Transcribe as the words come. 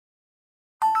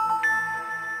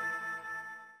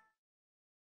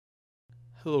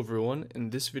Hello everyone, in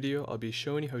this video I'll be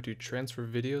showing you how to transfer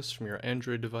videos from your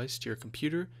Android device to your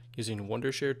computer using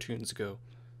Wondershare Tunes Go.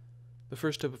 The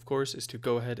first step of course is to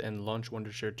go ahead and launch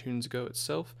Wondershare Tunes Go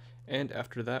itself, and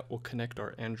after that we'll connect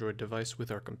our Android device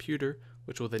with our computer,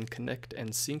 which will then connect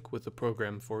and sync with the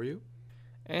program for you.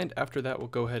 And after that we'll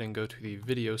go ahead and go to the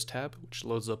Videos tab, which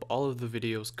loads up all of the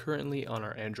videos currently on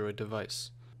our Android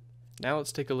device. Now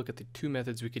let's take a look at the two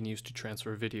methods we can use to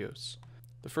transfer videos.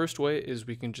 The first way is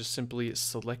we can just simply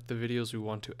select the videos we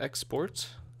want to export,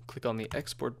 click on the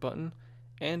export button,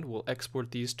 and we'll export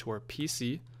these to our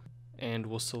PC, and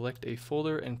we'll select a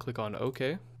folder and click on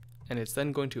OK, and it's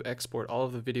then going to export all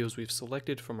of the videos we've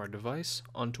selected from our device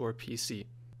onto our PC.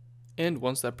 And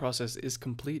once that process is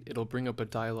complete, it'll bring up a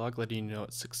dialog letting you know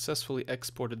it successfully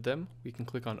exported them. We can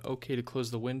click on OK to close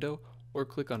the window, or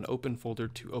click on Open Folder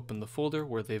to open the folder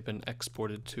where they've been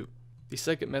exported to. The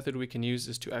second method we can use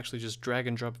is to actually just drag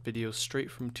and drop videos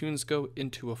straight from Tunes Go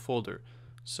into a folder.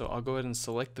 So I'll go ahead and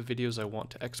select the videos I want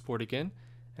to export again,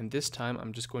 and this time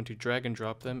I'm just going to drag and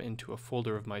drop them into a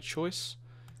folder of my choice,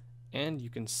 and you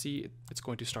can see it's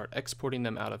going to start exporting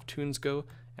them out of Tunes Go,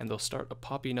 and they'll start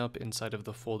popping up inside of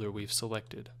the folder we've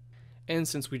selected. And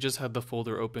since we just had the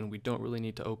folder open, we don't really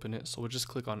need to open it, so we'll just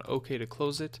click on OK to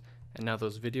close it, and now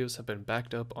those videos have been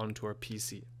backed up onto our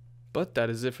PC. But that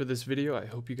is it for this video. I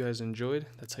hope you guys enjoyed.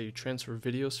 That's how you transfer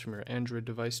videos from your Android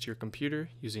device to your computer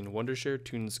using Wondershare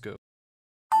Tunes Go.